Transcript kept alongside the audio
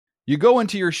You go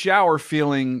into your shower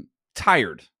feeling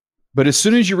tired, but as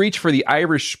soon as you reach for the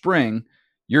Irish Spring,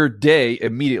 your day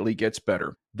immediately gets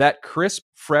better. That crisp,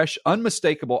 fresh,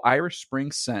 unmistakable Irish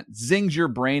Spring scent zings your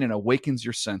brain and awakens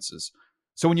your senses.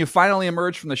 So when you finally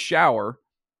emerge from the shower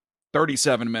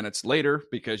 37 minutes later,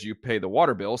 because you pay the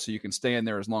water bill so you can stay in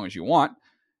there as long as you want,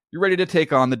 you're ready to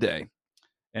take on the day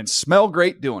and smell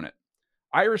great doing it.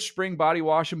 Irish Spring Body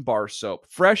Wash and Bar Soap.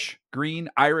 Fresh, green,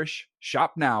 Irish.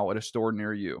 Shop now at a store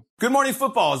near you. Good Morning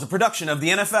Football is a production of the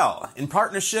NFL in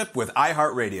partnership with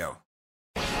iHeartRadio.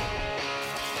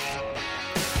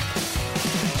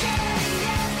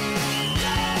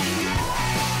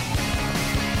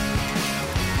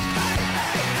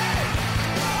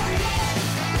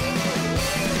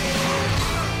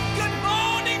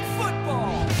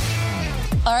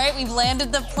 All right, we've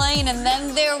landed the plane, and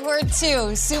then there were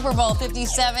two. Super Bowl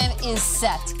 57 is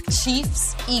set.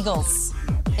 Chiefs, Eagles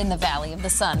in the Valley of the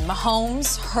Sun.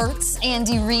 Mahomes, Hurts,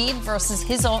 Andy Reid versus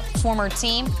his former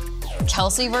team.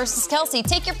 Kelsey versus Kelsey.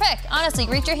 Take your pick. Honestly,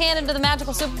 reach your hand into the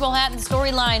magical Super Bowl hat, and the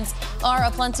storylines are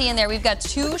aplenty in there. We've got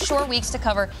 2 short weeks to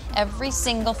cover every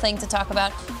single thing to talk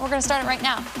about. We're going to start it right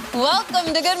now.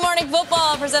 Welcome to Good Morning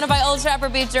Football, presented by Old Trapper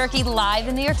Beef Jerky, live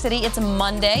in New York City. It's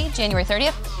Monday, January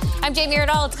 30th. I'm Jamie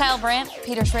Iredell. It's Kyle Brandt,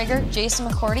 Peter Schrager, Jason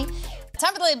McCourty.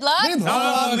 Time for the lead block. Lead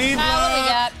Kyle, what do we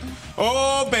got?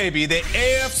 Oh, baby, the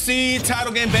AFC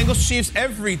title game, Bengals Chiefs.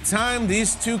 Every time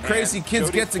these two crazy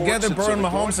kids get together, Burrow and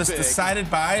Mahomes is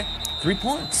decided by 3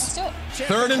 points. Let's do it.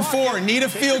 3rd and 4, need a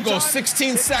field goal,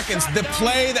 16 seconds. The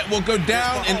play that will go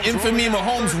down in infamy,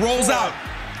 Mahomes rolls out.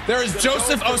 There is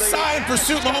Joseph Osai in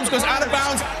pursuit. Mahomes goes out of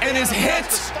bounds and is hit.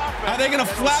 Are they going to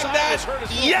flag that?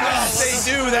 Yes,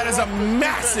 they do. That is a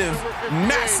massive,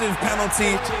 massive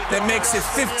penalty that makes it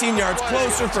 15 yards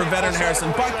closer for veteran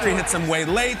Harrison Butker. He hits him way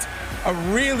late. A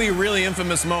really, really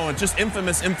infamous moment. Just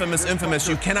infamous, infamous, infamous.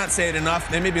 You cannot say it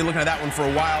enough. They may be looking at that one for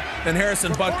a while. Then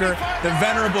Harrison Butker, the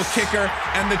venerable kicker,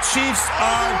 and the Chiefs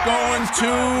are going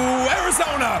to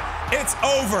Arizona. It's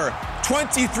over.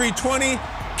 23-20.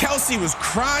 Kelsey was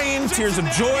crying, tears of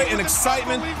joy and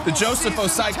excitement. The Joseph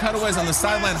Osai cutaways on the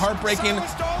sideline, heartbreaking.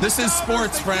 This is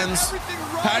sports, friends.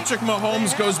 Patrick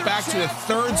Mahomes goes back to a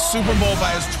 3rd Super Bowl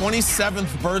by his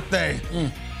 27th birthday.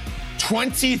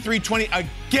 23-20,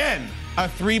 again, a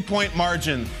 3-point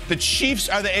margin. The Chiefs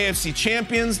are the AFC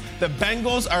champions. The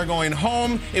Bengals are going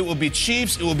home. It will be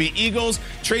Chiefs. It will be Eagles.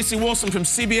 Tracy Wilson from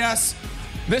CBS.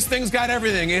 This thing's got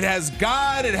everything. It has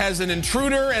God, it has an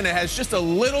intruder, and it has just a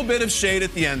little bit of shade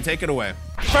at the end. Take it away.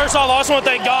 First off, I just want to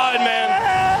thank God, man.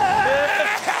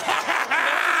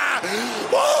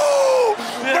 Woo!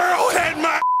 Burrowhead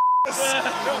my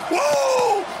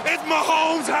Woo! It's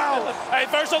Mahomes' house. Hey,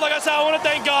 first off, like I said, I want to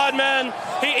thank God, man.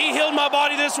 He healed my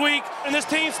body this week, and this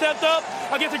team stepped up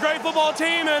against a great football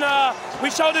team, and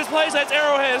we showed this place that it's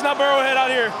Arrowhead. It's not Burrowhead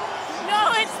out here.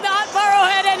 No, it's not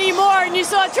Burrowhead anymore, and you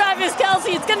saw Travis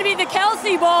Kelce. It's going to be the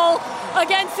Kelce Bowl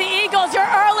against the Eagles. Your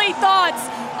early thoughts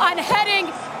on heading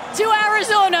to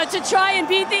Arizona to try and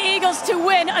beat the Eagles to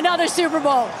win another Super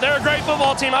Bowl? They're a great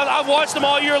football team. I've watched them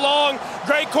all year long.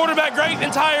 Great quarterback, great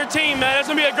entire team, man. It's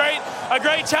going to be a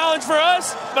great challenge for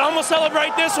us, but I'm going to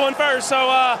celebrate this one first. So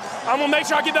I'm going to make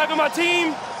sure I get back on my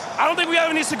team. I don't think we have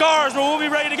any cigars, but we'll be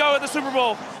ready to go at the Super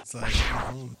Bowl.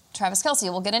 Travis Kelce,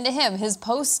 we'll get into him. His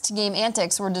post-game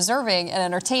antics were deserving and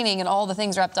entertaining, and all the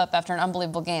things wrapped up after an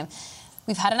unbelievable game.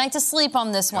 We've had a night to sleep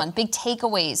on this one. Big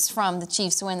takeaways from the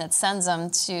Chiefs win that sends them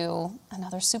to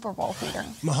another Super Bowl, Peter.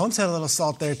 Mahomes had a little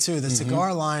salt there, too. The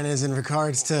cigar line is in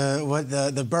regards to what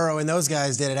the Burrow and those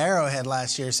guys did at Arrowhead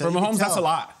last year. So For Mahomes, that's a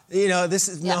lot. You know,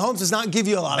 Mahomes does not give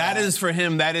you a lot of that. That is for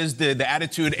him. That is the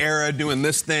Attitude Era doing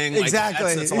this thing. Exactly.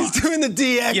 Like, that's a lot. He's doing the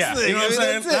DX yeah, thing. You know what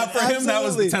I'm saying? Now, for him, that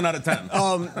was 10 out of 10.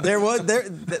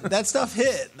 That stuff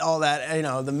hit, all that, you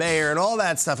know, the mayor and all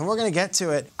that stuff, and we're going to get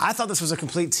to it. I thought this was a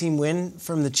complete team win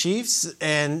from the Chiefs,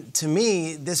 and to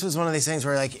me, this was one of these things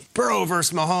where, like, Burrow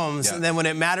versus Mahomes, and then when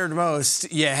it mattered most,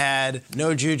 you had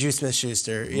no Juju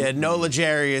Smith-Schuster, you had no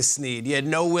L'Jarius Sneed, you had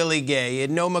no Willie Gay, you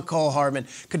had no McCole Hardman,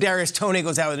 Kadarius Toney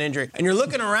goes out with an injury, and you're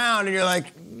looking around and you're like,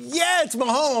 yeah, it's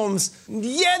Mahomes.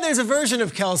 Yeah, there's a version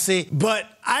of Kelsey, but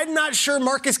I'm not sure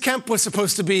Marcus Kemp was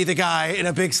supposed to be the guy in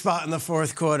a big spot in the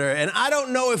fourth quarter. And I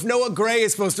don't know if Noah Gray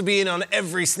is supposed to be in on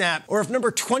every snap or if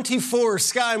number 24,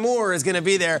 Sky Moore, is going to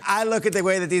be there. I look at the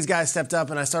way that these guys stepped up,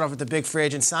 and I start off with the big free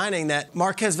agent signing that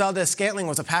Marquez Valdez-Scantling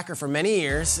was a Packer for many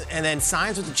years and then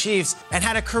signs with the Chiefs and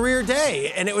had a career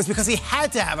day. And it was because he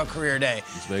had to have a career day.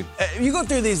 Big. You go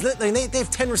through these, they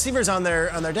have 10 receivers on their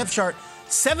depth chart.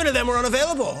 7 of them were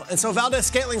unavailable. And so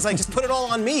Valdez-Scantling's like, just put it all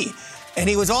on me. And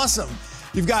he was awesome.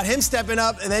 You've got him stepping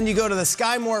up, and then you go to the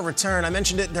Sky Moore return. I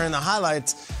mentioned it during the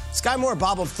highlights. Sky Moore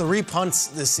bobbled 3 punts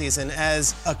this season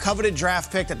as a coveted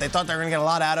draft pick that they thought they were going to get a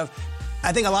lot out of.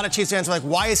 I think a lot of Chiefs fans were like,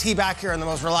 why is he back here in the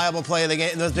most reliable play of the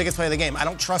game, the biggest play of the game? I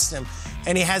don't trust him.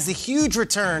 And he has the huge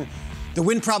return. The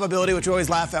win probability, which we always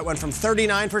laugh at, went from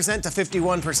 39% to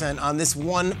 51% on this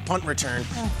one punt return.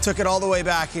 Took it all the way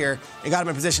back here and got him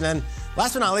in position. And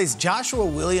last but not least, Joshua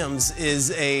Williams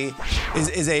is a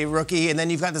rookie. And then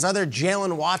you've got this other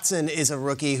Jalen Watson is a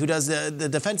rookie who does the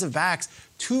defensive backs.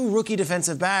 2 rookie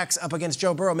defensive backs up against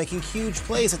Joe Burrow, making huge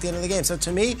plays at the end of the game. So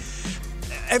to me,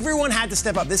 everyone had to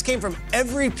step up. This came from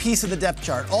every piece of the depth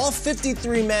chart. All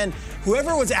 53 men,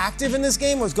 whoever was active in this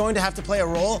game was going to have to play a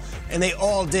role, and they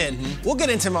all did. We'll get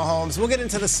into Mahomes, we'll get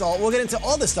into the salt, we'll get into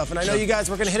all this stuff, and I know you guys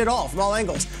were going to hit it all from all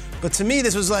angles. But to me,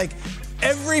 this was like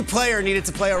every player needed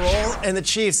to play a role, and the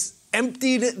Chiefs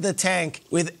emptied the tank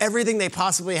with everything they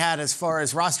possibly had as far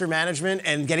as roster management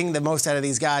and getting the most out of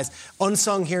these guys.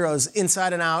 Unsung heroes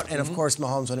inside and out, and of course,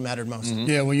 Mahomes when it mattered most.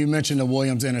 Yeah, when you mentioned the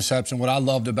Williams interception, what I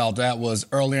loved about that was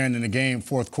earlier in the game,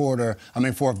 fourth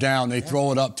down, they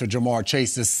throw it up to Jamar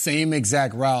Chase, the same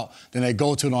exact route. Then they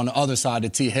go to it on the other side to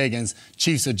T. Higgins.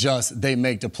 Chiefs adjust, they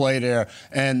make the play there.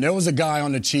 And there was a guy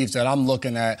on the Chiefs that I'm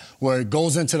looking at where it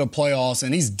goes into the playoffs,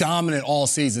 and he's dominant all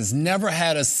seasons, never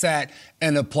had a sack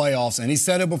in the playoffs. And he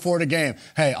said it before the game,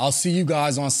 hey, I'll see you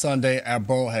guys on Sunday at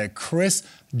Burrowhead. Chris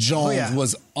Jones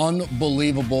was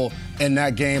unbelievable in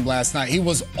that game last night. He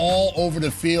was all over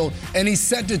the field, and he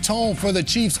set the tone for the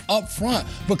Chiefs up front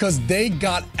because they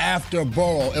got after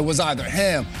Burrow. It was either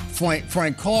him,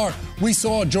 Frank Clark. We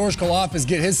saw George Kalafis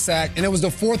get his sack, and it was the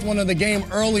 4th one of the game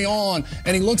early on,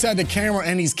 and he looks at the camera,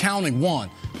 and he's counting 1,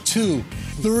 2,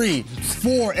 3,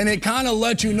 4, and it kind of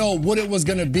let you know what it was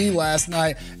going to be last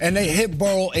night. And they hit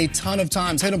Burrow a ton of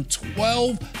times, hit him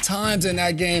 12 times in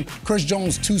that game. Chris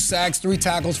Jones, 2 sacks, 3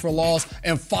 tackles for loss,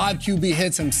 and 5 QB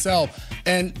hits himself.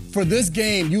 And for this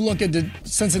game, you look at the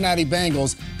Cincinnati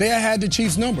Bengals, they had the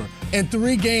Chiefs' number. In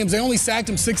 3 games, they only sacked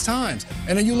him 6 times.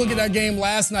 And then you look at that game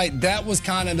last night, that was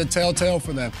kind of the telltale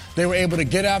for them. They were able to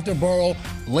get after Burrow.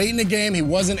 Late in the game, he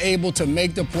wasn't able to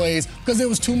make the plays because there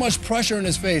was too much pressure in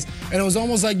his face. And it was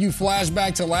almost like you flash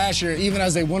back to last year, even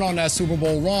as they went on that Super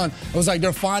Bowl run, it was like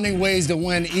they're finding ways to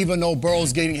win even though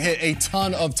Burrow's getting hit a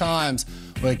ton of times.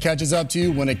 But it catches up to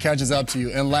you when it catches up to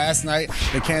you. And last night,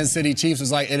 the Kansas City Chiefs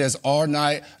was like, it is our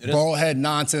night. Burrowhead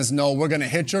nonsense. No, we're going to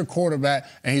hit your quarterback,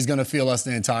 and he's going to feel us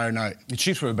the entire night. The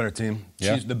Chiefs were a better team.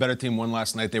 Yeah. The better team won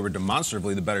last night. They were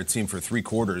demonstrably the better team for 3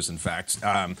 quarters, in fact.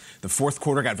 The 4th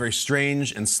quarter got very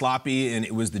strange and sloppy, and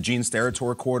it was the Gene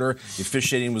Steratore quarter. The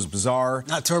officiating was bizarre.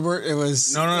 Not Turbert, it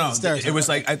was... No. Steratore. It was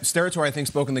like, Steratore, I think,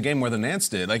 spoke in the game more than Nance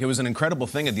did. Like, it was an incredible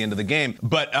thing at the end of the game.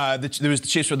 But the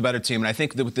Chiefs were the better team, and I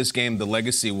think that with this game, the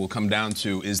legacy will come down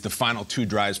to is the final 2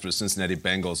 drives for the Cincinnati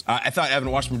Bengals. I thought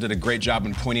Evan Washburn did a great job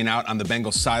in pointing out on the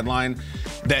Bengals sideline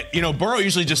that, Burrow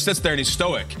usually just sits there and he's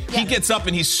stoic. Yeah. He gets up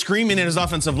and he's screaming at his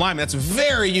offensive lineman. That's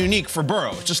very unique for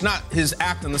Burrow. It's just not his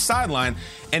act on the sideline.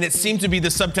 And it seemed to be the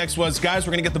subtext was, guys,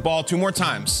 we're going to get the ball 2 more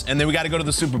times, and then we got to go to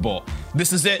the Super Bowl.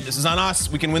 This is it. This is on us.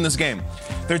 We can win this game.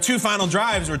 Their 2 final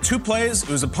drives were 2 plays. It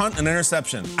was a punt and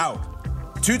interception. Out.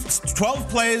 12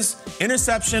 plays,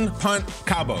 interception, punt,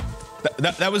 Cabo.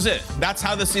 That was it. That's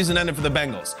how the season ended for the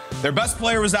Bengals. Their best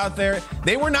player was out there.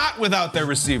 They were not without their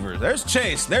receivers. There's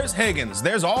Chase. There's Higgins.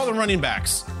 There's all the running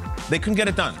backs. They couldn't get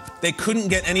it done. They couldn't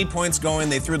get any points going.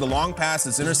 They threw the long pass.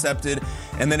 It's intercepted.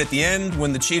 And then at the end,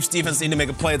 when the Chiefs defense needed to make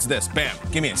a play, it's this. Bam.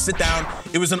 Give me it. Sit down.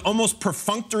 It was an almost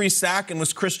perfunctory sack, and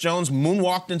was Chris Jones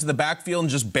moonwalked into the backfield and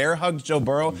just bear hugged Joe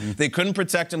Burrow. They couldn't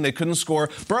protect him. They couldn't score.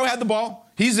 Burrow had the ball.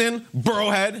 He's in.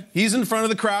 Burrowhead. He's in front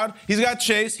of the crowd. He's got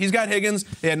Chase. He's got Higgins.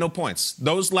 They had no points.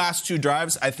 Those last 2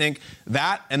 drives, I think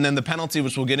that and then the penalty,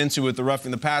 which we'll get into with the roughing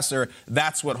the passer,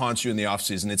 that's what haunts you in the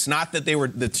offseason. It's not that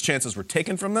the chances were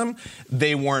taken from them.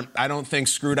 They weren't, I don't think,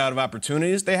 screwed out of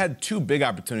opportunities. They had 2 big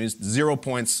opportunities, 0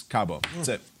 points, Cabo. That's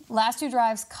it. Last 2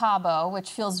 drives, Cabo, which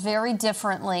feels very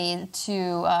differently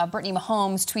to Brittany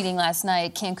Mahomes tweeting last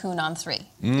night, Cancun on 3.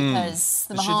 Because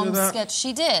the Mahomes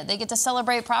she did. They get to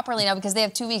celebrate properly now because they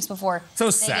have 2 weeks before they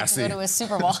get to go to a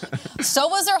Super Bowl. So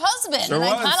was her husband, and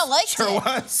I kind of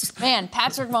liked it. Man,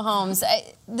 Patrick Mahomes,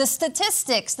 the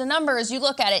statistics, the numbers, you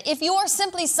look at it. If you are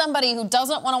simply somebody who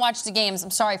doesn't want to watch the games,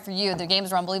 I'm sorry for you. The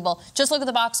games are unbelievable. Just look at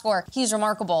the box score. He's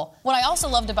remarkable. What I also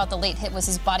loved about the late hit was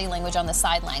his body language on the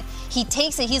sideline. He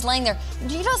takes it. He's laying there.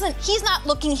 He's not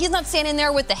looking. He's not standing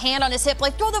there with the hand on his hip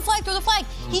like, throw the flag, throw the flag.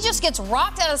 He just gets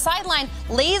rocked out of the sideline,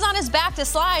 lays on his back to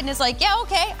slide, and is like, yeah,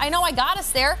 okay, I know I got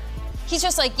us there. He's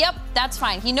just like, yep, that's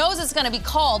fine. He knows it's going to be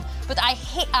called, but I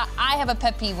have a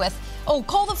pet peeve with oh,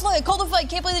 call the flight.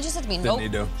 Can't believe they just said to me. Nope.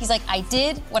 Didn't he do? He's like, I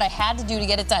did what I had to do to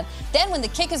get it done. Then when the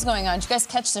kick is going on, did you guys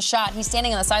catch the shot? He's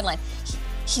standing on the sideline.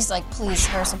 He's like, please,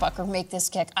 Harrison Butker, make this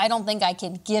kick. I don't think I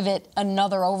can give it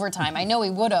another overtime. I know he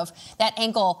would have. That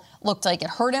ankle looked like it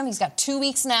hurt him. He's got 2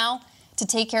 weeks now to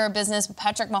take care of business. But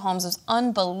Patrick Mahomes was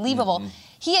unbelievable. Mm-hmm.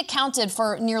 He accounted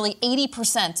for nearly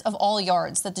 80% of all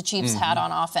yards that the Chiefs had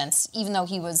on offense, even though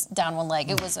he was down one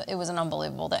leg. It was an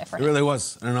unbelievable day for him. It really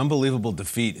was an unbelievable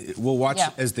defeat. We'll watch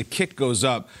as the kick goes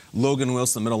up. Logan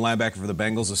Wilson, the middle linebacker for the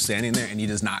Bengals, is standing there, and he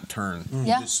does not turn. He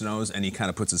just knows, and he kind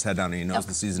of puts his head down, and he knows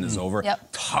the season is over.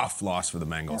 Tough loss for the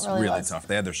Bengals. Really tough.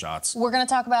 They had their shots. We're going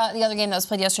to talk about the other game that was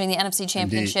played yesterday in the NFC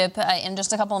Championship in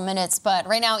just a couple of minutes. But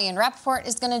right now, Ian Rappaport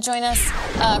is going to join us.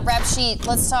 Rap Sheet,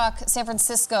 let's talk San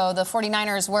Francisco. The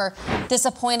 49ers were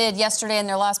disappointed yesterday in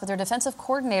their loss, but their defensive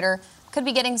coordinator could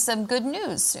be getting some good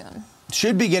news soon.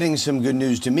 Should be getting some good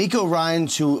news. DeMeco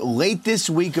Ryans, who late this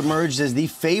week emerged as the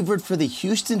favorite for the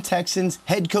Houston Texans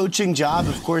head coaching job.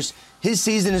 Of course, his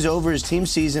season is over, his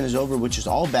team's season is over, which is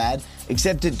all bad,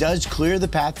 except it does clear the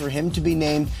path for him to be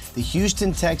named the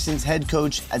Houston Texans head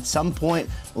coach at some point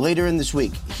later in this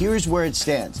week. Here's where it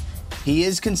stands. He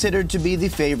is considered to be the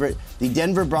favorite. The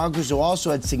Denver Broncos, who also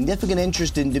had significant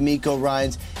interest in DeMeco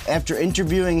Ryans, after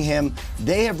interviewing him,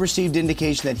 they have received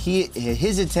indication that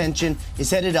his attention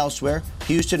is headed elsewhere.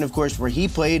 Houston, of course, where he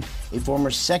played, a former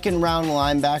second-round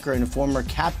linebacker and a former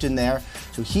captain there.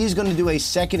 So he's going to do a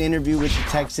second interview with the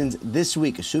Texans this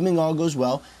week, assuming all goes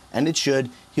well, and it should.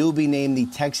 He will be named the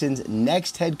Texans'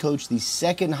 next head coach, the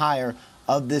second hire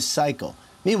of this cycle.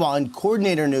 Meanwhile, in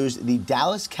coordinator news, the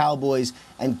Dallas Cowboys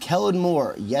and Kellen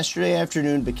Moore yesterday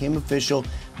afternoon became official.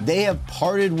 They have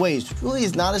parted ways, which really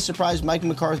is not a surprise. Mike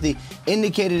McCarthy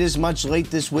indicated as much late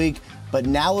this week, but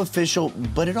now official.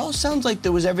 But it all sounds like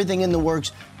there was everything in the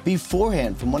works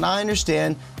beforehand. From what I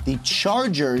understand, the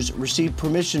Chargers received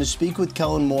permission to speak with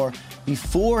Kellen Moore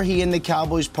before he and the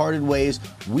Cowboys parted ways.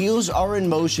 Wheels are in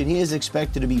motion. He is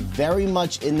expected to be very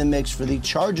much in the mix for the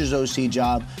Chargers OC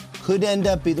job. Could end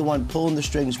up be the one pulling the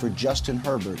strings for Justin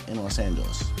Herbert in Los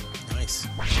Angeles. Nice.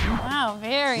 Wow,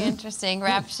 very interesting.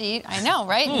 Rap Sheet. I know,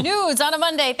 right? News on a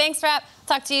Monday. Thanks, Rap.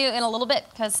 Talk to you in a little bit,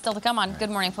 because still to come on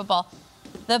Good Morning Football.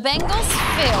 The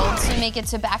Bengals failed to make it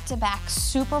to back-to-back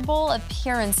Super Bowl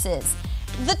appearances.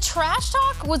 The trash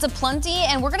talk was aplenty,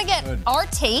 and we're going to get our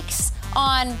takes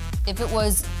on if it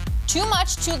was too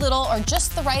much, too little, or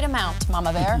just the right amount,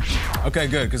 Mama Bear. Okay,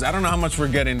 good, because I don't know how much we're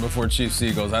getting before Chiefs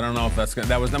Eagles. I don't know if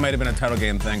that might have been a title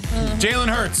game thing. Jalen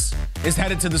Hurts is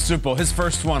headed to the Super Bowl, his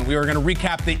first one. We are going to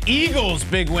recap the Eagles'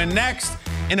 big win next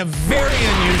in a very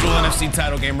unusual NFC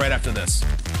title game right after this.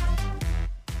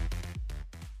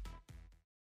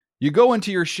 You go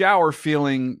into your shower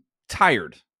feeling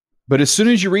tired, but as soon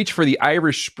as you reach for the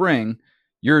Irish Spring,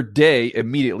 your day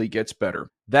immediately gets better.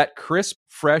 That crisp,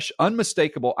 fresh,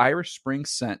 unmistakable Irish Spring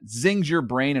scent zings your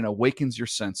brain and awakens your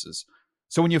senses.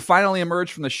 So when you finally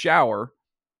emerge from the shower,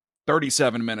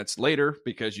 37 minutes later,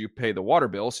 because you pay the water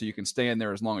bill so you can stay in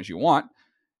there as long as you want,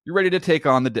 you're ready to take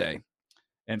on the day.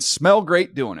 And smell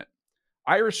great doing it.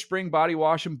 Irish Spring Body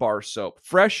Wash and Bar Soap.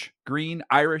 Fresh, green,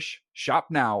 Irish. Shop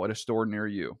now at a store near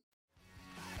you.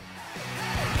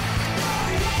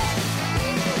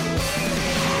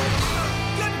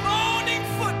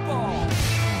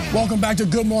 Welcome back to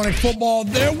Good Morning Football.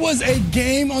 There was a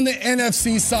game on the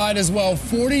NFC side as well.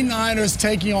 49ers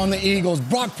taking on the Eagles.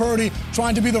 Brock Purdy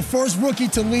trying to be the first rookie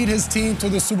to lead his team to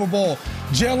the Super Bowl.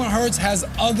 Jalen Hurts has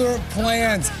other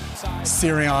plans.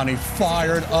 Sirianni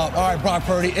fired up. All right, Brock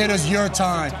Purdy, it is your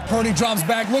time. Purdy drops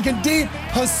back, looking deep.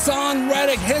 Hassan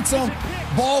Reddick hits him.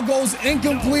 Ball goes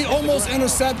incomplete, almost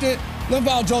intercepted.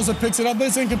 Linval Joseph picks it up, but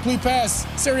it's an incomplete pass.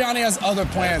 Sirianni has other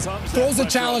plans. Throws a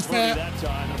challenge fan.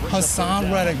 Hassan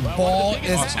Reddick, ball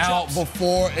is out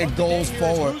before it goes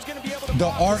forward. The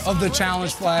art of the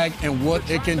challenge flag and what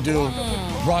it can do.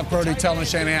 Brock Purdy telling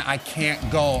Shanahan, I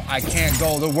can't go.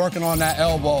 They're working on that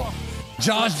elbow.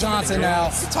 Josh Johnson now,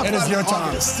 it is your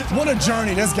time. What a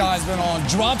journey this guy's been on.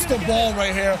 Drops the ball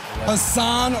right here.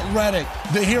 Hassan Reddick,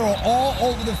 the hero all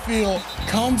over the field,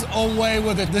 comes away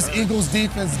with it. This Eagles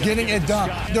defense getting it done.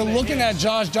 They're looking at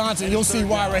Josh Johnson. You'll see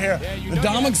why right here.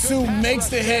 Ndamukong Suh makes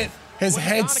the hit. His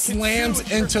head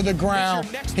slams into the ground.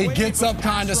 He gets up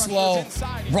kind of slow.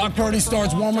 Brock Purdy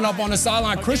starts warming up on the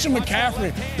sideline. Christian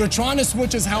McCaffrey, they're trying to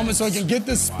switch his helmet so he can get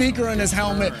the speaker in his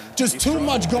helmet. Just too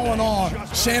much going on.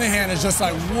 Shanahan is just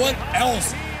like, what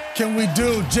else can we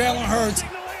do? Jalen Hurts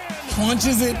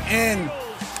punches it in.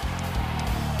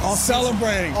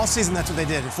 celebrating. All season, that's what they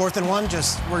did. 4th and 1,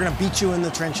 just we're going to beat you in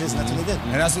the trenches, and that's what they did.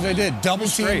 And that's what they did. Double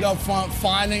teamed up front,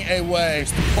 finding a way.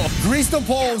 Grease the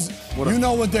poles. You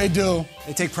know what they do.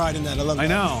 They take pride in that. I love that. I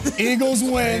know. Eagles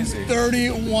win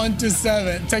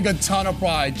 31-7. Take a ton of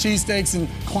pride. Cheesesteaks and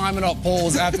climbing up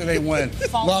poles after they win.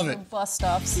 Love it. Bus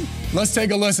stops. Let's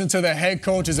take a listen to the head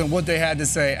coaches and what they had to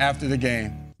say after the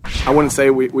game. I wouldn't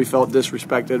say we felt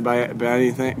disrespected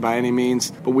by any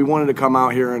means, but we wanted to come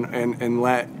out here and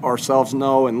let ourselves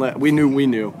know, and we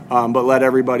knew, but let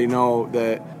everybody know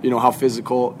that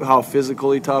how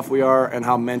physically tough we are and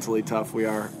how mentally tough we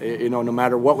are. No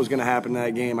matter what was going to happen in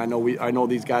that game, I know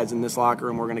these guys in this locker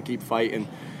room, we're going to keep fighting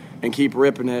and keep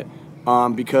ripping it.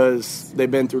 Because they've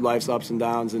been through life's ups and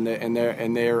downs, and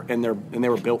they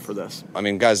were built for this. I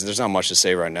mean, guys, there's not much to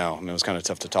say right now. I mean, it was kind of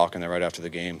tough to talk in there right after the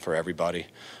game for everybody.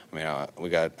 I mean,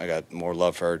 I got more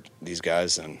love for these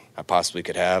guys than I possibly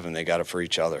could have, and they got it for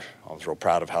each other. I was real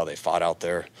proud of how they fought out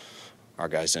there. Our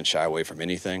guys didn't shy away from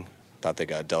anything. Thought they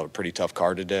got dealt a pretty tough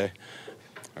card today,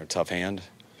 or a tough hand.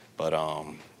 But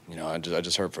I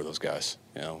just hurt for those guys.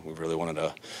 We really wanted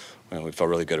to. We felt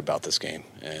really good about this game,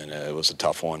 and it was a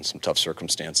tough one, some tough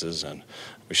circumstances, and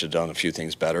we should have done a few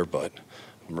things better, but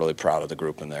I'm really proud of the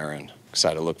group in there and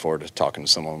excited to look forward to talking to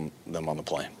some of them on the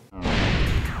plane.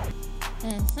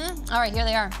 All right, here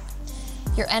they are.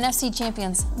 Your NFC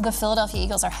champions, the Philadelphia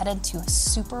Eagles, are headed to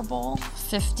Super Bowl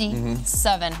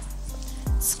 57.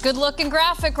 It's a good-looking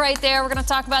graphic right there. We're going to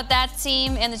talk about that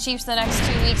team and the Chiefs the next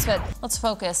 2 weeks, but let's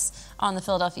focus on the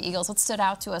Philadelphia Eagles. What stood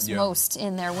out to us most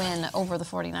in their win over the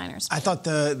 49ers? I thought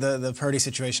the Purdy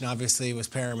situation obviously was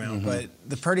paramount, but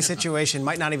the Purdy situation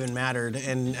might not even mattered.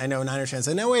 And I know Niners fans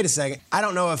say, no, wait a second. I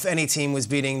don't know if any team was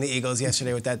beating the Eagles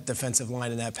yesterday with that defensive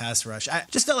line and that pass rush. I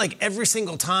just felt like every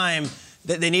single time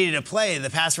that they needed to play,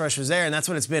 the pass rush was there, and that's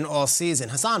what it's been all season.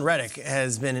 Hassan Reddick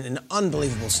has been an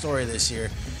unbelievable story this year.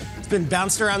 He's been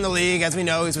bounced around the league. As we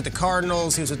know, he's with the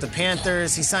Cardinals, he was with the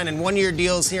Panthers, he's signing one-year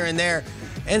deals here and there.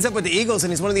 Ends up with the Eagles,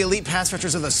 and he's one of the elite pass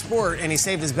rushers of the sport, and he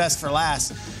saved his best for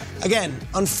last. Again,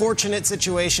 unfortunate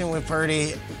situation with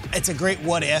Purdy. It's a great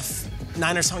what-if.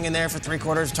 Niners hung in there for 3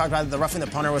 quarters. We talked about the roughing the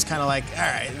punter was kind of like, all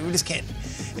right, we just can't.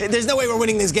 There's no way we're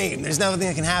winning this game. There's nothing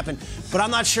that can happen. But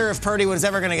I'm not sure if Purdy was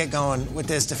ever going to get going with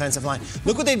this defensive line.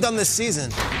 Look what they've done this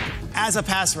season. As a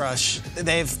pass rush,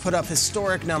 they've put up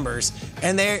historic numbers.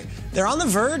 And they're on the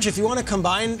verge, if you want to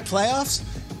combine playoffs.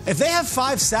 If they have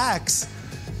 5 sacks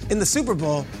in the Super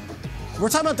Bowl, we're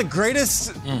talking about the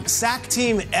greatest sack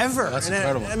team ever. That's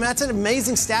incredible. And that's an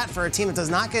amazing stat for a team that does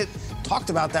not get talked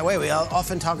about that way. We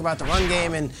often talk about the run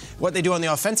game and what they do on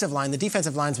the offensive line. The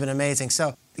defensive line's been amazing.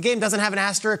 So the game doesn't have an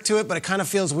asterisk to it, but it kind of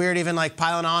feels weird even like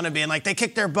piling on and being like, they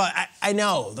kicked their butt. I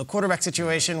know the quarterback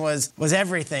situation was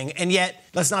everything. And yet,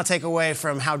 let's not take away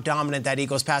from how dominant that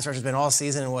Eagles pass rush has been all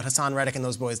season and what Hassan Reddick and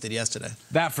those boys did yesterday.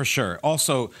 That for sure.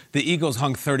 Also, the Eagles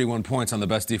hung 31 points on the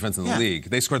best defense in the league.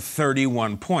 They scored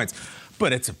 31 points.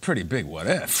 But it's a pretty big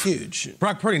what-if. It's huge.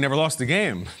 Brock Purdy never lost a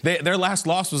game. Their last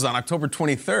loss was on October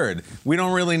 23rd. We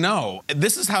don't really know.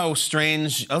 This is how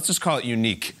strange, let's just call it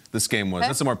unique, this game was. Okay.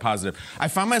 That's a more positive. I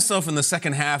found myself in the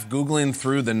second half Googling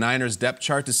through the Niners depth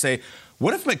chart to say,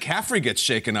 what if McCaffrey gets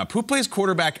shaken up? Who plays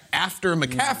quarterback after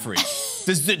McCaffrey?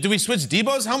 Do we switch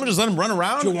Debo's helmet? Just let him run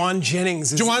around? Juwan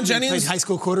Jennings. Juwan Jennings? Plays high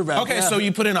school quarterback. Okay, so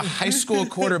you put in a high school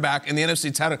quarterback in the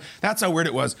NFC title. That's how weird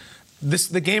it was.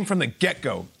 The game from the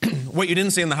get-go, what you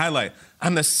didn't see in the highlight,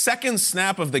 on the second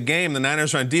snap of the game, the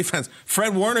Niners run defense,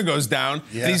 Fred Warner goes down,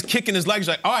 and he's kicking his legs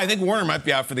like, oh, I think Warner might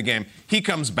be out for the game. He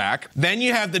comes back. Then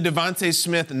you have the Devontae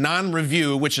Smith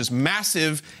non-review, which is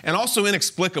massive and also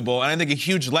inexplicable, and I think a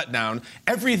huge letdown.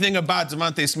 Everything about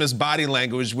Devontae Smith's body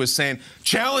language was saying,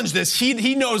 challenge this.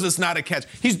 He knows it's not a catch.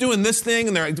 He's doing this thing,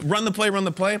 and they're like, run the play, run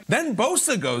the play. Then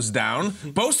Bosa goes down.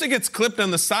 Bosa gets clipped on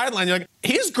the sideline. You're like,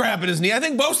 he's grabbing his knee. I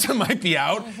think Bosa might be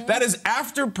out. That is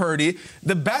after Purdy.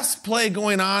 The best play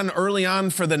going on early on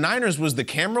for the Niners was the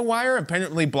camera wire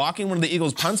apparently blocking one of the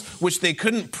Eagles' punts, which they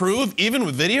couldn't prove even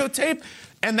with videotape.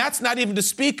 And that's not even to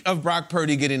speak of Brock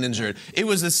Purdy getting injured. It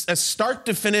was a start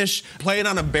to finish, played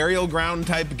on a burial ground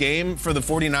type game for the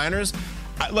 49ers.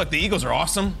 Look, the Eagles are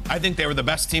awesome. I think they were the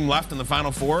best team left in the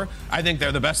Final Four. I think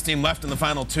they're the best team left in the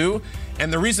Final Two.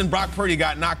 And the reason Brock Purdy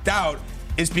got knocked out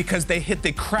is because they hit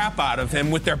the crap out of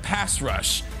him with their pass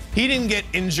rush. He didn't get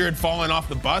injured falling off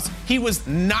the bus. He was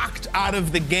knocked out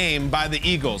of the game by the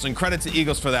Eagles, and credit to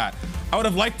Eagles for that. I would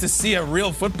have liked to see a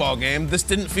real football game. This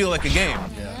didn't feel like a game.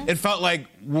 It felt like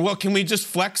well, can we just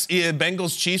flex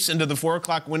Bengals Chiefs into the 4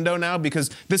 o'clock window now? Because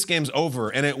this game's over,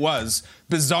 and it was.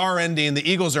 Bizarre ending. The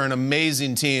Eagles are an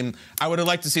amazing team. I would have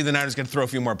liked to see the Niners get to throw a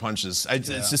few more punches.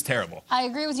 It's just terrible. I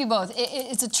agree with you both.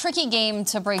 It's a tricky game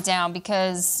to break down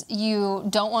because you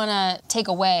don't want to take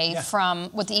away from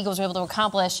what the Eagles were able to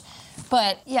accomplish.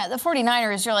 But, yeah, the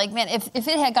 49ers, you're like, man, if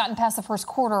it had gotten past the first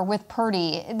quarter with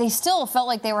Purdy, they still felt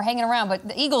like they were hanging around. But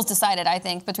the Eagles decided, I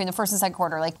think, between the first and second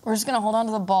quarter, like, we're just going to hold on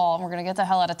to the ball and we're going to get the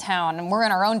hell out of town. And we're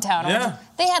in our own town. Yeah.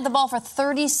 They had the ball for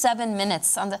 37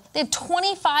 minutes. They had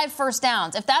 25 first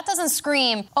downs. If that doesn't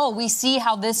scream, oh, we see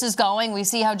how this is going, we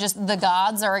see how just the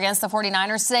gods are against the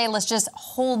 49ers today, let's just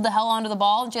hold the hell onto the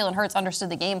ball, Jalen Hurts understood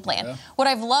the game plan. Yeah. What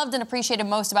I've loved and appreciated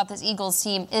most about this Eagles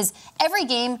team is every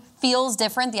game feels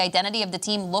different. The identity of the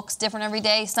team looks different every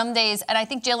day. Some days, and I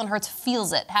think Jalen Hurts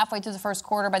feels it halfway through the first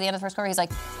quarter. By the end of the first quarter, he's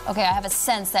like, okay, I have a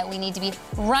sense that we need to be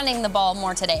running the ball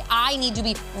more today. I need to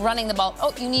be running the ball.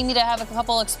 Oh, you need me to have a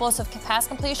couple explosive pass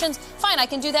completions? Fine, I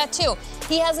can do that too.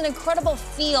 He has an incredible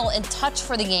feel and touch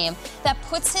for the game that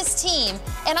puts his team,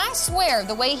 and I swear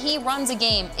the way he runs a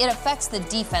game, it affects the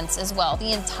defense as well.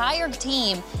 The entire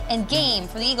team and game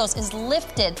for the Eagles is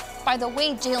lifted by the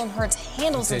way Jalen Hurts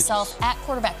handles himself at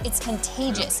quarterback. It's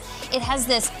contagious. It has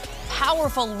this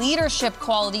powerful leadership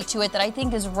quality to it that I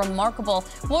think is remarkable.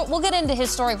 We'll get into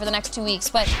his story for the next 2 weeks,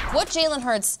 but what Jalen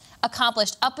Hurts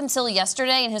accomplished up until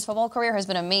yesterday in his football career has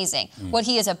been amazing. What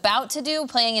he is about to do,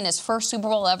 playing in his first Super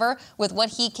Bowl ever with what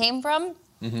he came from,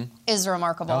 is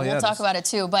remarkable. We'll talk about it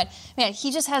too. But, man,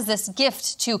 he just has this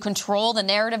gift to control the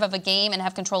narrative of a game and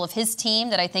have control of his team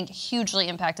that I think hugely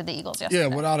impacted the Eagles yesterday.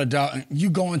 Yeah, without a doubt.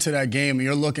 You go into that game and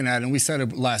you're looking at it, and we said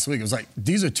it last week, it was like,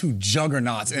 these are two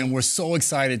juggernauts, and we're so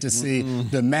excited to see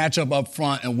the matchup up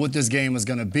front and what this game is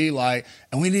going to be like.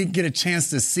 And we didn't get a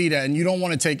chance to see that. And you don't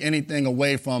want to take anything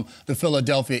away from the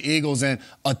Philadelphia Eagles. And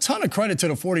a ton of credit to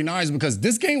the 49ers because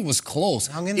this game was close.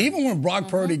 Even when Brock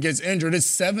Purdy gets injured, it's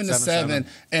 7-7.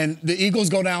 And the Eagles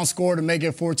go down, score to make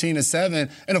it 14-7.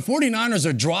 And the 49ers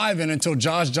are driving until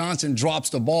Josh Johnson drops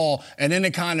the ball. And then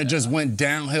it kind of just went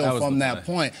downhill from that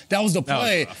point. That was the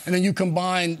play. And then you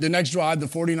combine the next drive, the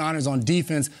 49ers on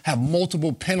defense have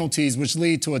multiple penalties, which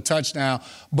lead to a touchdown.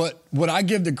 But what I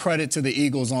give the credit to the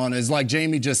Eagles on is, like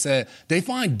Jamie just said, they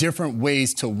find different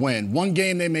ways to win. One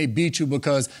game they may beat you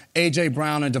because A.J.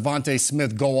 Brown and Devontae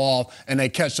Smith go off and they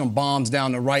catch some bombs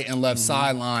down the right and left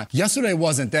sideline. Yesterday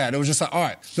wasn't that. It was just like, all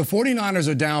right, the 49ers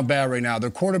are down bad right now. Their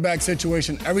quarterback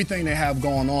situation, everything they have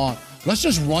going on, let's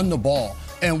just run the ball.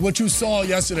 And what you saw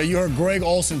yesterday, you heard Greg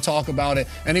Olsen talk about it,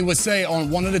 and he would say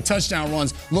on one of the touchdown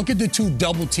runs, look at the two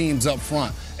double teams up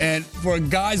front. And for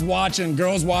guys watching,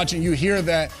 girls watching, you hear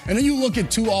that. And then you look at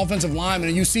two offensive linemen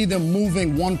and you see them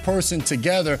moving one person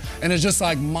together. And it's just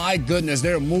like, my goodness,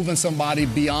 they're moving somebody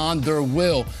beyond their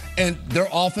will. And their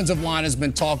offensive line has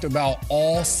been talked about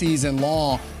all season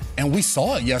long. And we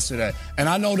saw it yesterday. And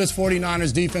I know this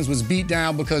 49ers defense was beat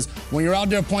down because when you're out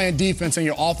there playing defense and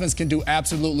your offense can do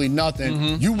absolutely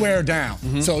nothing, you wear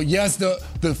down. So, yes, the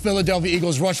Philadelphia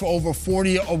Eagles rushed for over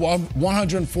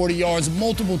 140 yards,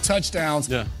 multiple touchdowns.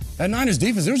 That Niners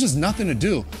defense, there was just nothing to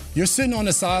do. You're sitting on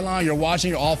the sideline, you're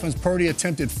watching your offense. Purdy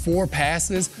attempted 4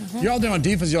 passes. You're out there on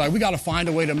defense, you're like, we got to find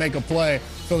a way to make a play.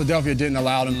 Philadelphia didn't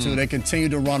allow them to. They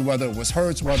continued to run, whether it was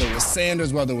Hurts, whether it was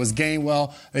Sanders, whether it was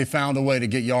Gainwell. They found a way to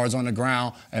get yards on the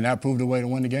ground, and that proved a way to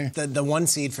win the game. The 1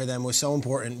 seed for them was so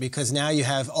important because now you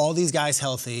have all these guys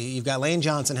healthy. You've got Lane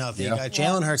Johnson healthy. You've got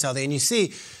Jalen Hurts healthy. And you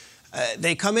see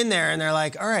they come in there and they're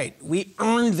like, all right, we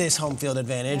earned this home field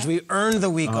advantage. We earned the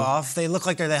week off. They look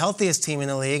like they're the healthiest team in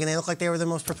the league, and they look like they were the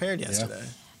most prepared yesterday.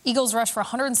 Eagles rush for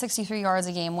 163 yards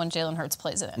a game when Jalen Hurts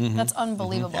plays it in. That's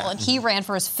unbelievable. And he ran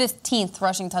for his 15th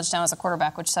rushing touchdown as a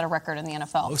quarterback, which set a record in the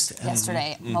NFL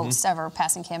yesterday. Most ever,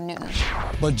 passing Cam Newton.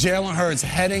 But Jalen Hurts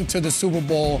heading to the Super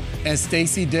Bowl, and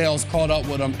Stacey Dales caught up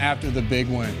with him after the big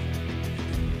win.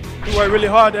 We worked really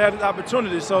hard to have this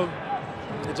opportunity, so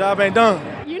the job ain't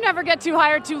done. You never get too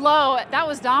high or too low. That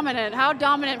was dominant. How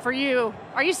dominant for you?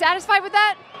 Are you satisfied with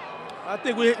that? I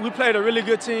think we played a really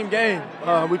good team game.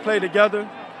 We played together.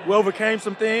 We overcame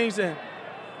some things, and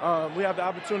we have the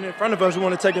opportunity in front of us. We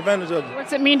want to take advantage of it.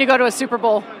 What's it mean to go to a Super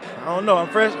Bowl? I don't know. I'm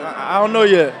fresh. I don't know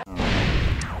yet.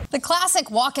 The classic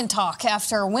walk and talk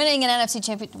after winning an NFC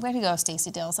championship. Way to go,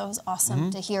 Stacey Dills. That was awesome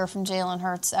to hear from Jalen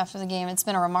Hurts after the game. It's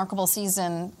been a remarkable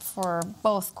season for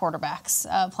both quarterbacks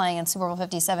playing in Super Bowl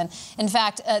 57. In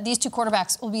fact, these two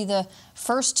quarterbacks will be the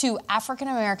first two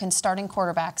African-American starting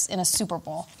quarterbacks in a Super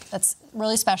Bowl. That's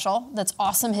really special. That's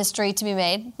awesome history to be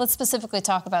made. Let's specifically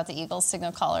talk about the Eagles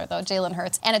signal caller, though, Jalen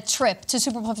Hurts, and a trip to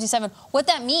Super Bowl 57. What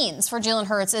that means for Jalen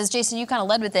Hurts is, Jason, you kind of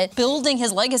led with it, building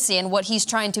his legacy and what he's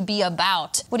trying to be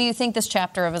about. What do you think this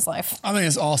chapter of his life? I mean,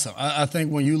 it's awesome. I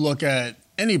think when you look at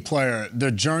any player, the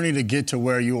journey to get to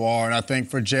where you are, and I think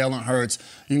for Jalen Hurts,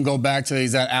 you can go back to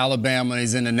he's at Alabama,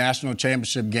 he's in the national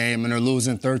championship game, and they're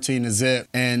losing 13-0,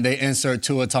 and they insert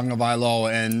Tua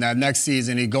Tagovailoa, and that next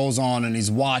season he goes on and he's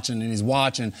watching,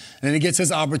 and then he gets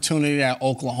his opportunity at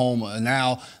Oklahoma, and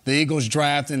now the Eagles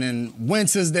drafting, and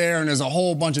Wentz is there, and there's a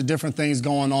whole bunch of different things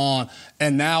going on,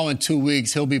 and now in 2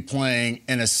 weeks he'll be playing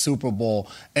in a Super Bowl,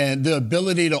 and the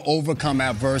ability to overcome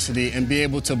adversity and be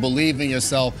able to believe in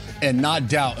yourself and not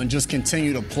doubt and just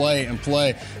continue to play and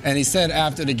play. And he said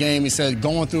after the game, he said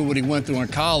going through what he went through in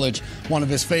college, one of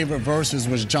his favorite verses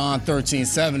was John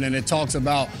 13:7, and it talks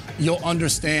about you'll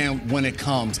understand when it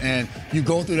comes. And you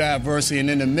go through that adversity, and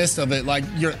in the midst of it, like,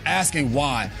 you're asking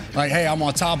why. Like, hey, I'm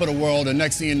on top of the world, and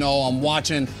next thing you know, I'm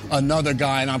watching another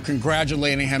guy, and I'm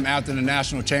congratulating him after the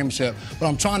national championship. But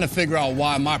I'm trying to figure out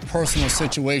why my personal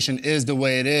situation is the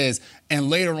way it is. And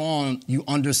later on, you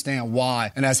understand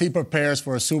why. And as he prepares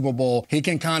for a Super Bowl, he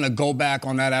can kind of go back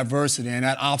on that adversity and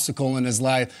that obstacle in his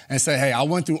life and say, hey, I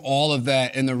went through all of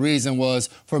that, and the reason was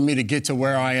for me to get to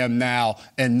where I am now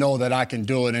and know that I can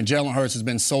do it. And Jalen Hurts has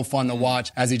been so fun to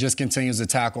watch as he just continues to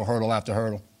tackle hurdle after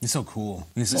hurdle. He's so cool.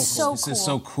 He's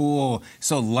so cool.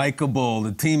 So likable.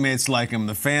 The teammates like him.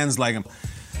 The fans like him.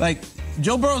 Like,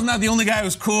 Joe Burrow's not the only guy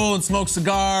who's cool and smokes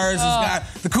cigars. He's got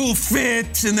the cool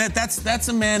fit, and that's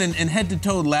a man in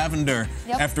head-to-toe lavender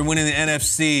after winning the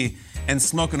NFC and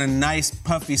smoking a nice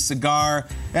puffy cigar.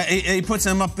 He puts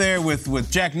him up there with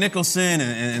Jack Nicholson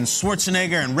and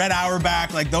Schwarzenegger and Red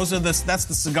Auerbach. Like, that's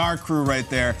the cigar crew right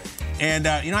there. And,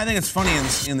 I think it's funny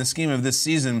in the scheme of this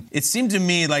season, it seemed to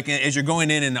me like as you're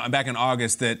going in and back in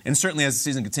August that, and certainly as the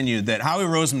season continued, that Howie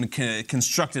Roseman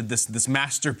constructed this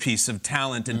masterpiece of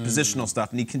talent and positional stuff,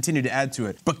 and he continued to add to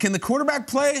it. But can the quarterback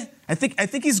play? I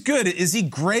think he's good. Is he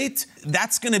great?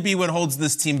 That's going to be what holds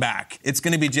this team back. It's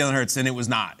going to be Jalen Hurts, and it was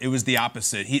not. It was the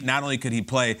opposite. Not only could he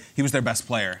play, he was their best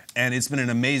player. And it's been an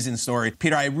amazing story.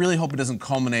 Peter, I really hope it doesn't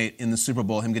culminate in the Super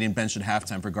Bowl, him getting benched at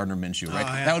halftime for Gardner Minshew, right?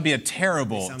 Oh, yeah. That would be a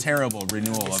terrible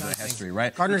renewal of the history,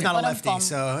 right? Gardner's not a lefty,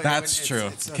 so... That's true.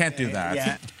 It's Can't do that.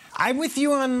 Yeah. I'm with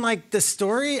you on, the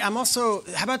story. I'm also...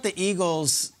 How about the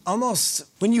Eagles? Almost...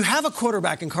 When you have a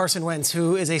quarterback in Carson Wentz,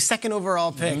 who is a second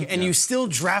overall pick, and you still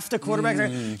draft a quarterback,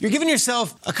 you're giving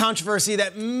yourself a controversy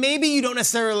that maybe you don't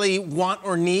necessarily want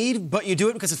or need, but you do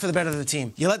it because it's for the better of the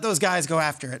team. You let those guys go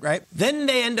after it, right? Then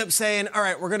they end up saying, all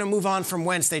right, we're going to move on from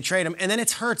Wentz. They trade him. And then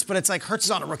it's Hurts, but it's like Hurts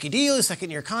is on a rookie deal, a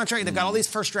second-year contract. They've got all these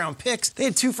first-round picks. They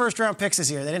had 2 first-round picks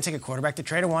this year. They didn't take a quarterback. They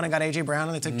traded one and got A.J. Brown,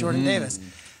 and they took Jordan Davis.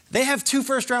 They have 2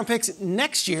 first-round picks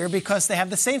next year because they have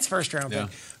the Saints' first-round pick.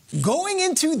 Going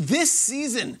into this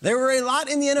season, there were a lot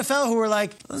in the NFL who were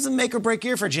like, this is a make or break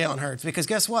year for Jalen Hurts, because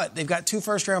guess what? They've got 2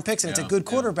 first-round picks, and it's a good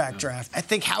quarterback draft. I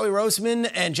think Howie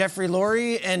Roseman and Jeffrey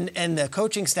Lurie and the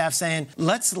coaching staff saying,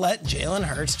 let's let Jalen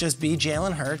Hurts just be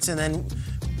Jalen Hurts, and then,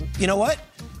 you know what?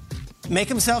 Make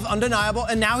himself undeniable,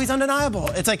 and now he's undeniable.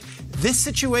 It's like, this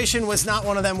situation was not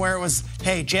one of them where it was,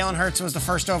 hey, Jalen Hurts was the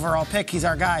first overall pick, he's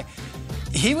our guy.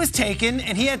 He was taken,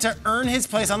 and he had to earn his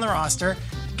place on the roster,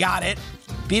 got it,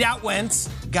 beat out Wentz,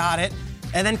 got it,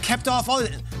 and then kept off all the...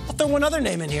 I'll throw one other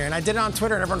name in here, and I did it on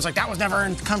Twitter, and everyone's like, that was never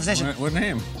in conversation. What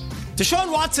name?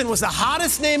 Deshaun Watson was the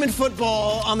hottest name in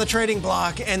football on the trading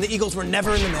block, and the Eagles were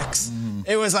never in the mix.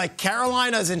 It was like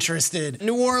Carolina's interested,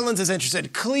 New Orleans is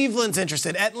interested, Cleveland's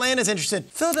interested, Atlanta's interested.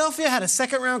 Philadelphia had a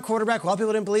second-round quarterback a lot of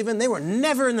people didn't believe in. They were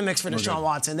never in the mix for Deshaun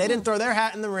Watson. They didn't throw their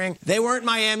hat in the ring. They weren't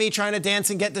Miami trying to dance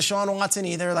and get Deshaun Watson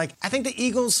either. I think the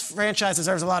Eagles franchise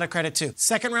deserves a lot of credit, too.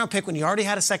 Second-round pick when you already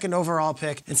had a second overall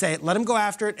pick, and say, let him go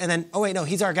after it, and then, oh, wait, no,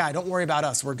 he's our guy. Don't worry about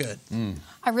us. We're good.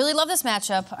 I really love this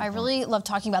matchup. I really love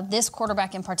talking about this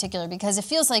quarterback in particular because it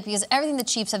feels like, because everything the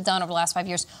Chiefs have done over the last 5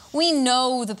 years, we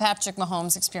know the Patrick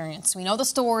Mahomes experience. We know the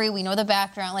story. We know the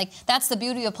background. That's the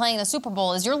beauty of playing the Super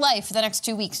Bowl is your life for the next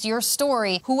 2 weeks, your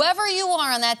story. Whoever you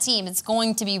are on that team, it's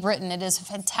going to be written. It is a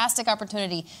fantastic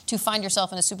opportunity to find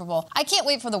yourself in a Super Bowl. I can't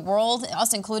wait for the world,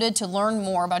 us included, to learn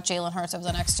more about Jalen Hurts over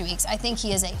the next 2 weeks. I think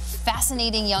he is a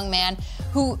fascinating young man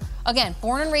who, again,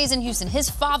 born and raised in Houston. His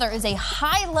father is a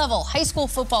high-level high school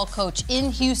football coach in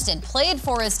Houston, played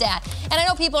for his dad. And I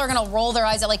know people are going to roll their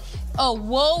eyes at, oh,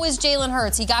 woe is Jalen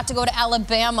Hurts. He got to go to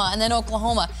Alabama and then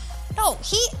Oklahoma. No,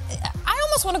 I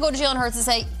almost want to go to Jalen Hurts and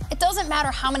say, it doesn't matter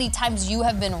how many times you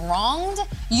have been wronged.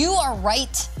 You are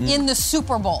right in the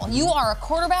Super Bowl. You are a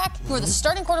quarterback. You are the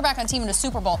starting quarterback on a team in a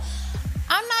Super Bowl.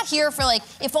 I'm not here for,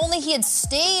 if only he had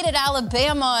stayed at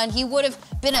Alabama and he would have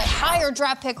been a higher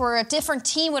draft pick or a different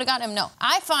team would have gotten him. No.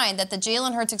 I find that the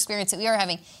Jalen Hurts experience that we are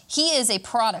having, he is a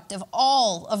product of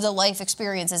all of the life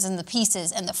experiences and the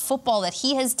pieces and the football that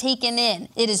he has taken in.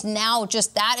 It is now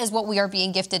just that is what we are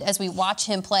being gifted as we watch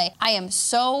him play. I am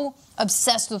so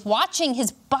obsessed with watching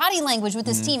his body language with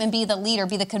his team and be the leader,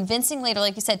 be the convincing leader,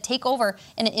 like you said, take over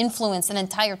and influence an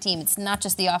entire team. It's not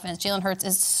just the offense. Jalen Hurts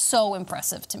is so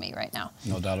impressive to me right now.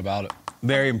 No doubt about it.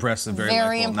 Very impressive, very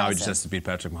impressive. Now he just has to beat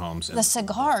Patrick Mahomes. The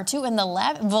cigar, too, and the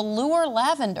velour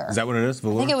lavender. Is that what it is,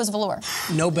 velour? I think it was velour.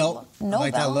 No belt. No I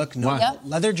like belt. that look. No Yep.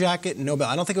 leather jacket, no belt.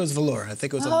 I don't think it was velour. I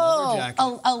think it was a leather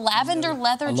jacket. A lavender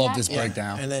leather jacket. I love this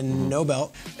breakdown. And then no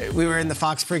belt. We were in the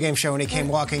Fox pregame show when he came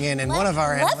walking in, and one of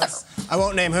our analysts, I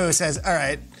won't name who, says, all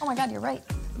right. Oh, my God, you're right.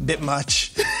 Bit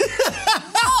much.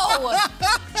 No!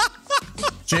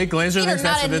 Jake Glazer Peter, thinks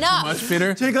that's not a bit enough. too much,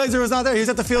 Peter? Jake Glazer was not there. He was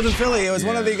at the field in Philly. It was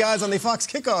one of the guys on the Fox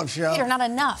kickoff show. Peter, not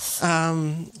enough.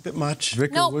 Bit much.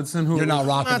 Victor Nope. Woodson, who You're not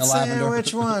rocking I'm the not saying lavender.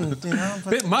 which one.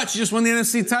 Bit much. You just won the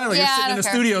NFC title. Yeah, You're I sitting in don't a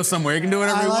care. studio somewhere. You can do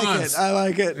whatever I you like want. it. I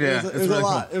like it. Yeah, it was it's a really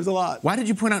lot. cool. It was a lot. Why did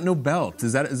you point out no belt?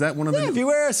 Is that one of the? If you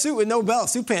wear a suit with no belt,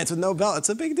 suit pants with no belt, it's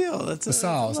a big deal. That's a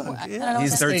sauce. look, I yeah. don't know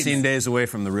He's what 13 days away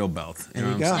from the real belt. There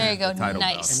you what go. I'm saying? There you go. The title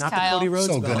Nice. Not Kyle. the Cody Rhodes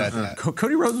So belt. good at that.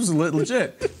 Cody Rhodes was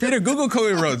legit. Peter, Google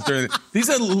Cody Rhodes. He's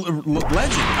a legend. All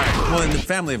right. Well, in the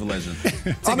family of a legend.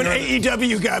 I'm an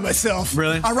AEW guy myself.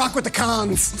 Really? I rock with the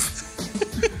cons.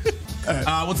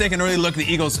 We'll take an early look at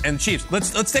the Eagles and Chiefs.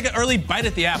 Let's take an early bite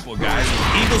at the apple, guys.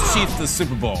 Eagles Chiefs, the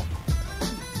Super Bowl.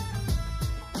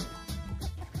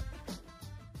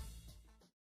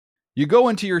 You go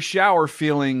into your shower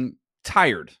feeling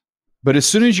tired, but as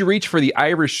soon as you reach for the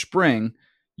Irish Spring,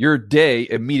 your day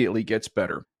immediately gets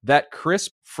better. That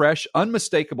crisp, fresh,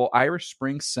 unmistakable Irish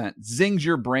Spring scent zings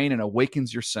your brain and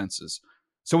awakens your senses.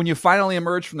 So when you finally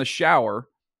emerge from the shower,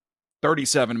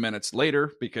 37 minutes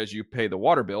later, because you pay the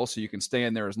water bill so you can stay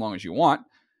in there as long as you want,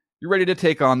 you're ready to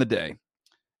take on the day.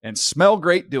 And smell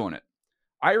great doing it.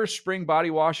 Irish Spring Body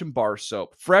Wash and Bar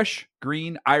Soap. Fresh,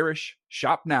 green, Irish.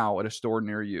 Shop now at a store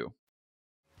near you.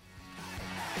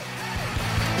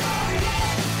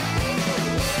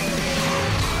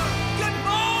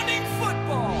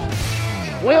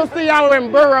 We'll see y'all in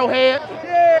Burrowhead.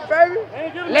 Yeah,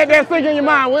 baby. Let that sink in your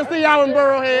mind. We'll see y'all in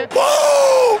Burrowhead.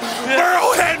 Woo!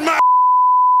 Burrowhead, my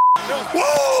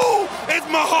woo! It's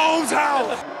Mahomes'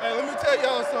 house. Hey, let me tell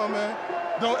y'all something, man.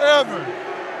 Don't ever,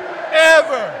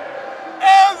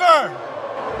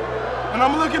 and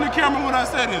I'm looking at the camera when I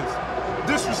say this,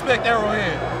 disrespect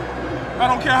Arrowhead. I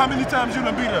don't care how many times you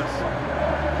done beat us.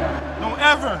 Don't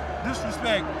ever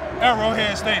disrespect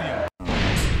Arrowhead Stadium.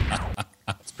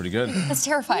 That's pretty good. It's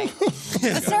terrifying.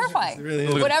 It's terrifying.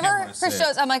 Whatever Chris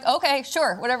shows, I'm like, okay,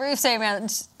 sure. Whatever you say, man.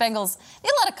 Bengals. They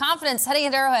had a lot of confidence heading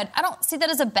into Arrowhead. I don't see that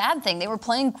as a bad thing. They were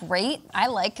playing great. I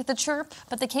like the chirp,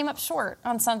 but they came up short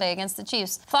on Sunday against the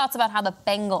Chiefs. Thoughts about how the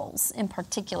Bengals, in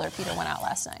particular, Peter, went out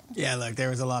last night? Yeah, look, there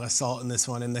was a lot of salt in this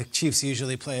one, and the Chiefs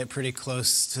usually play it pretty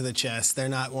close to the chest. They're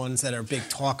not ones that are big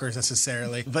talkers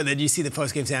necessarily, but then you see the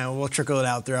postgame sound. We'll trickle it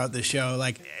out throughout the show.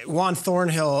 Like Juan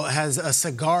Thornhill has a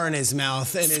cigar in his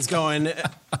mouth and is going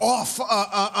off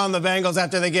on the Bengals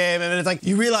after the game, and it's like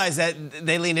you realize that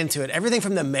they leaned into it. Everything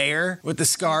from the mayor with the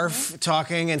scarf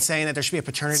talking and saying that there should be a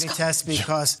paternity test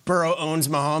because Burrow owns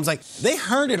Mahomes. Like they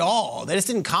heard it all. They just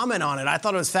didn't comment on it. I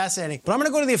thought it was fascinating. But I'm going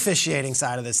to go to the officiating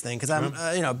side of this thing because I'm,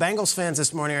 Bengals fans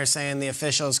this morning are saying the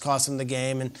officials cost them the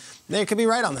game, and they could be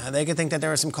right on that. They could think that there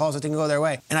were some calls that didn't go their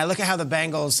way. And I look at how the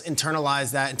Bengals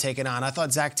internalized that and take it on. I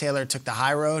thought Zach Taylor took the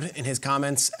high road in his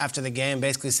comments after the game,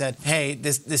 basically said, hey,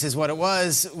 this is what it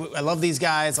was. I love these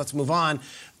guys. Let's move on.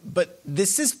 But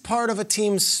this is part of a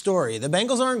team's story. The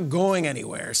Bengals aren't going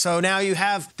anywhere. So now you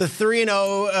have the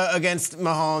 3-0 against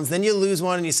Mahomes. Then you lose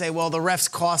one and you say, well, the refs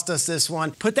cost us this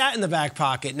one. Put that in the back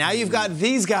pocket. Now you've got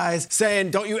these guys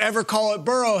saying, don't you ever call it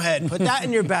Burrowhead. Put that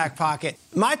in your back pocket.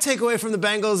 My takeaway from the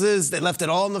Bengals is they left it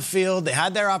all on the field. They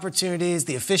had their opportunities.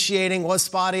 The officiating was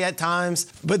spotty at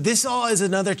times. But this all is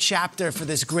another chapter for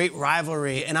this great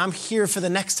rivalry. And I'm here for the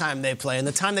next time they play. And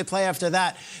the time they play after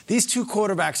that, these two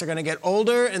quarterbacks are going to get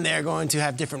older and they're going to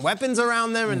have different weapons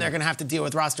around them and they're going to have to deal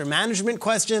with roster management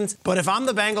questions. But if I'm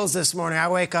the Bengals this morning, I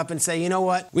wake up and say, you know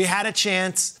what? We had a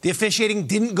chance. The officiating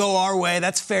didn't go our way.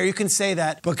 That's fair. You can say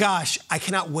that. But gosh, I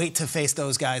cannot wait to face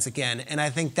those guys again. And I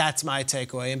think that's my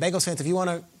takeaway. And Bengals fans, if you want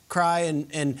to cry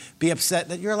and be upset,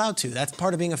 that you're allowed to. That's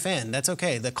part of being a fan. That's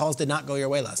okay. The calls did not go your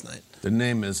way last night. The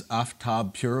name is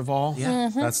Aftab Purival.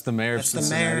 Yeah. That's the mayor of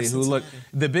Cincinnati. Who, look,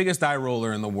 the biggest eye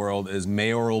roller in the world is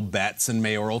mayoral bets and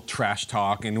mayoral trash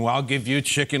talk. And I'll give you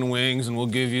chicken wings and we'll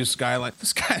give you skyline.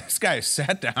 This guy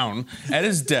sat down at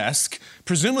his desk,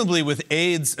 presumably with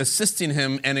aides assisting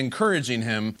him and encouraging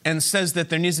him, and says that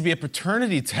there needs to be a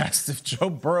paternity test if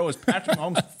Joe Burrow is Patrick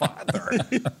Mahomes' father.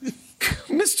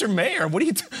 Mr. Mayor, what are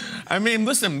you... I mean,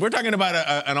 listen, we're talking about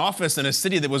an office in a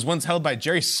city that was once held by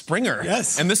Jerry Springer.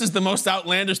 Yes. And this is the most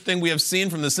outlandish thing we have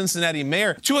seen from the Cincinnati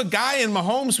mayor, to a guy in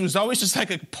Mahomes who's always just like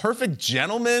a perfect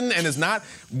gentleman and is not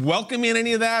welcoming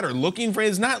any of that or looking for it.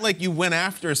 It's not like you went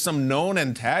after some known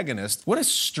antagonist. What a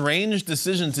strange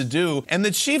decision to do. And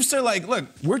the Chiefs are like, look,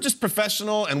 we're just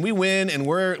professional and we win and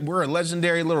we're a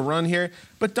legendary little run here.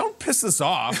 But don't piss us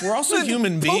off. We're also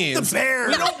human beings. The bear.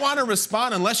 We don't want to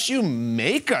respond unless you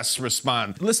make us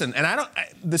respond. Listen, and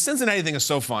the Cincinnati thing is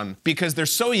so fun because they're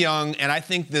so young, and I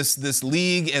think this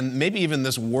league and maybe even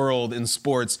this world in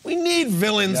sports, we need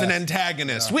villains and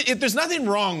antagonists. Yeah. There's nothing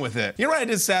wrong with it. You know what I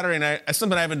did Saturday night?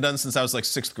 Something I haven't done since I was like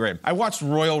 6th grade. I watched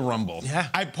Royal Rumble. Yeah.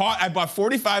 I bought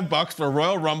 $45 for a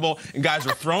Royal Rumble, and guys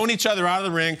were throwing each other out of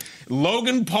the ring.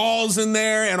 Logan Paul's in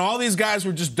there, and all these guys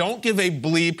were just don't give a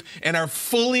bleep and are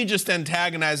fully just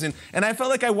antagonizing. And I felt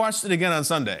like I watched it again on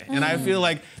Sunday. And I feel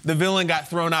like the villain got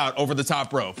thrown out over the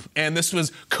top rope. And this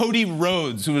was Cody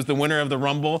Rhodes, who was the winner of the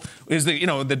Rumble. Is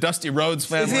the Dusty Rhodes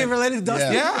family. Is he related to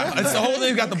Dusty? Yeah. It's the whole thing.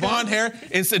 He's got the blonde hair.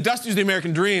 It's Dusty's the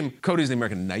American dream. Cody's the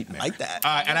American nightmare. I like that.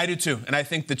 And I do too. And I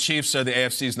think the Chiefs are the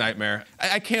AFC's nightmare.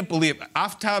 I can't believe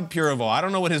Aftab Purival. I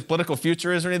don't know what his political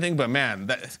future is or anything, but man,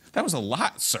 that was a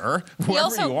lot, sir.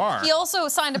 Whoever you are. He also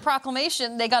signed a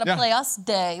proclamation. They got to play us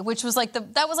day, which was like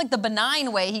the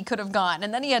benign way he could have gone,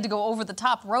 and then he had to go over the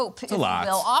top rope, if you will,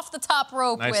 off the top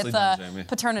rope with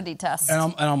paternity tests.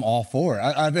 And I'm all for it.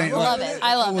 I think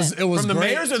I love it. It was from the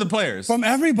great. mayors or the players? From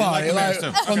everybody,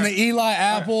 from the Okay. Eli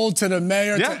Apple to the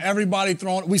mayor to everybody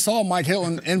throwing. We saw Mike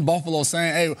Hilton in Buffalo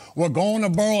saying, "Hey, we're going to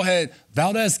Burrowhead."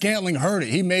 Valdez Scantling heard it.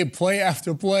 He made play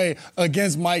after play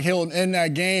against Mike Hilton in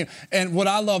that game. And what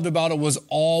I loved about it was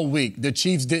all week, the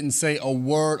Chiefs didn't say a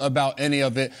word about any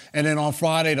of it. And then on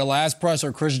Friday, the last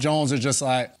presser, Chris Jones is just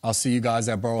like, I'll see you guys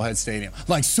at Burrowhead Stadium.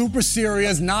 Like super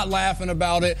serious, not laughing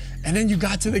about it. And then you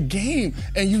got to the game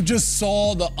and you just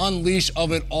saw the unleash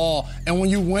of it all. And when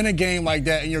you win a game like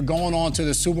that and you're going on to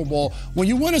the Super Bowl, when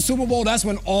you win a Super Bowl, that's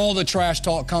when all the trash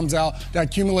talk comes out that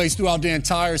accumulates throughout the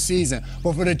entire season.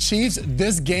 But for the Chiefs,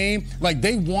 this game, like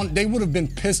they would have been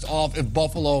pissed off if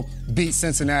Buffalo beat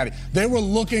Cincinnati. They were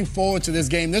looking forward to this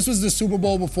game. This was the Super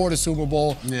Bowl before the Super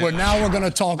Bowl, where now we're going to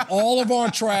talk all of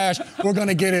our trash. We're going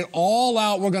to get it all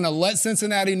out. We're going to let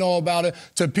Cincinnati know about it.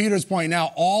 To Peter's point,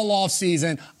 now all off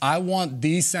season, I want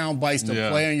these sound bites to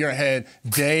play in your head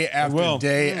day after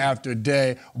day after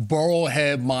day.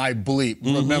 Burrowhead my bleep.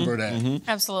 Remember that.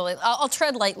 Absolutely. I'll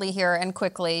tread lightly here and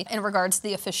quickly in regards to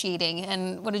the officiating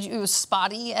and it was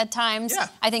spotty at times. Yeah.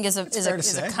 I think is a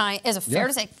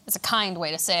kind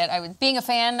way to say it. Being a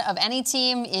fan of any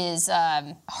team is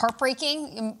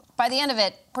heartbreaking. By the end of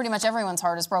it, pretty much everyone's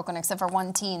heart is broken except for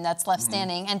one team that's left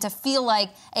standing. And to feel like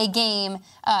a game,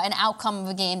 an outcome of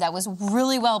a game that was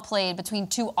really well played between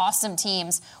two awesome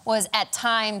teams was at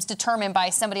times determined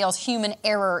by somebody else's human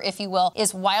error, if you will,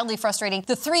 is wildly frustrating.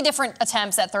 The 3 different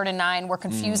attempts at 3rd and 9 were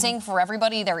confusing for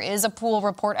everybody. There is a pool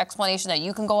report explanation that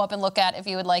you can go up and look at if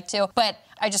you would like to. But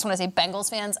I just want to say, Bengals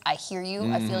fans, I hear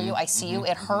you, I feel you, I see you.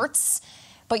 It hurts.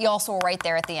 But you also were right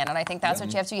there at the end, and I think that's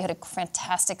what you have to do. You had a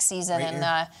fantastic season,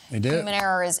 human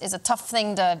error is a tough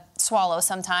thing to swallow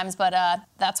sometimes, but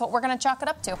that's what we're going to chalk it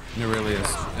up to. It really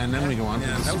is. And then we go on.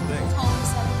 Yeah, that was big.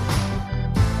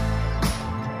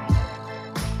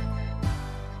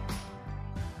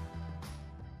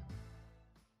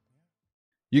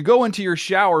 You go into your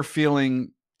shower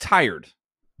feeling tired,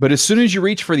 but as soon as you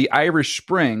reach for the Irish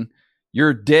Spring,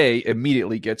 your day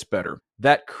immediately gets better.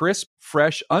 That crisp,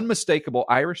 fresh, unmistakable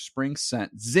Irish Spring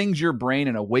scent zings your brain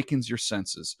and awakens your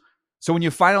senses. So when you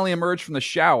finally emerge from the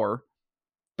shower,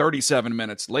 37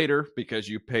 minutes later, because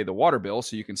you pay the water bill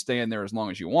so you can stay in there as long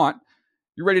as you want,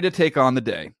 you're ready to take on the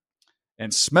day.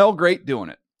 And smell great doing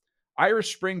it.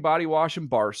 Irish Spring Body Wash and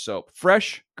Bar Soap.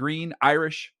 Fresh, green,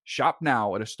 Irish. Shop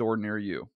now at a store near you.